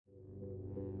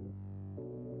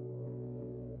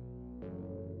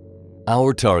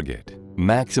Our target: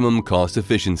 maximum cost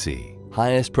efficiency,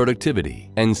 highest productivity,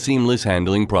 and seamless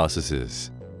handling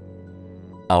processes.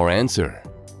 Our answer: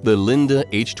 the Linde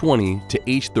H20 to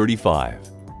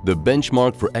H35. The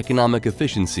benchmark for economic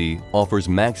efficiency offers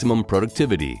maximum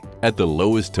productivity at the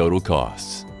lowest total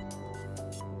costs.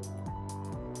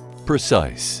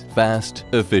 Precise, fast,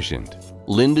 efficient.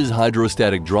 Linde's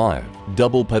hydrostatic drive,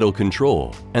 double pedal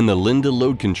control, and the Linde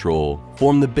load control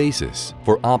form the basis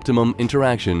for optimum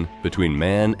interaction between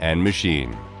man and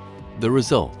machine. The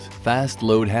result: fast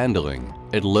load handling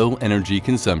at low energy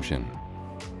consumption.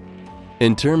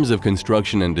 In terms of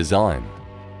construction and design,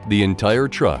 the entire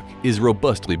truck is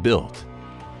robustly built.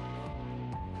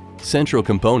 Central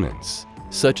components,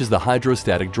 such as the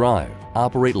hydrostatic drive,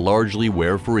 operate largely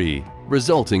wear-free,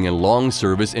 resulting in long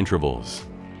service intervals.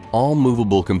 All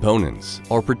movable components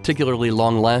are particularly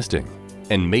long-lasting,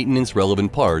 and maintenance-relevant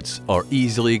parts are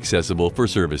easily accessible for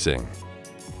servicing.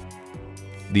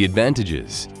 The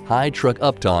advantages: high truck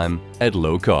uptime at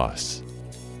low costs.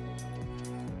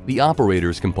 The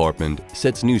operator's compartment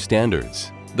sets new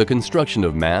standards. The construction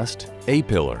of mast,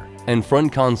 A-pillar, and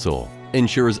front console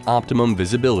ensures optimum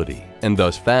visibility and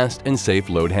thus fast and safe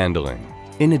load handling.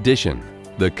 In addition,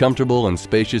 the comfortable and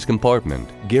spacious compartment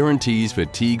guarantees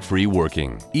fatigue-free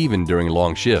working, even during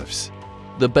long shifts.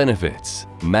 The benefits: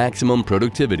 maximum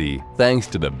productivity thanks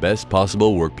to the best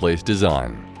possible workplace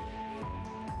design.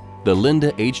 The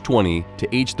Linde H20 to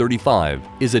H35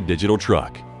 is a digital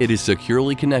truck. It is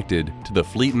securely connected to the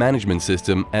fleet management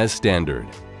system as standard.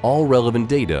 All relevant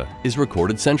data is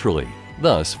recorded centrally.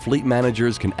 Thus, fleet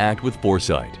managers can act with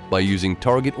foresight by using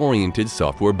target-oriented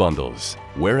software bundles,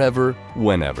 wherever,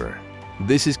 whenever.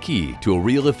 This is key to a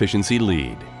real efficiency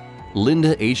lead.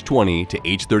 Linde H20 to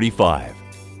H35,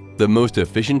 the most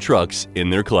efficient trucks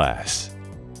in their class.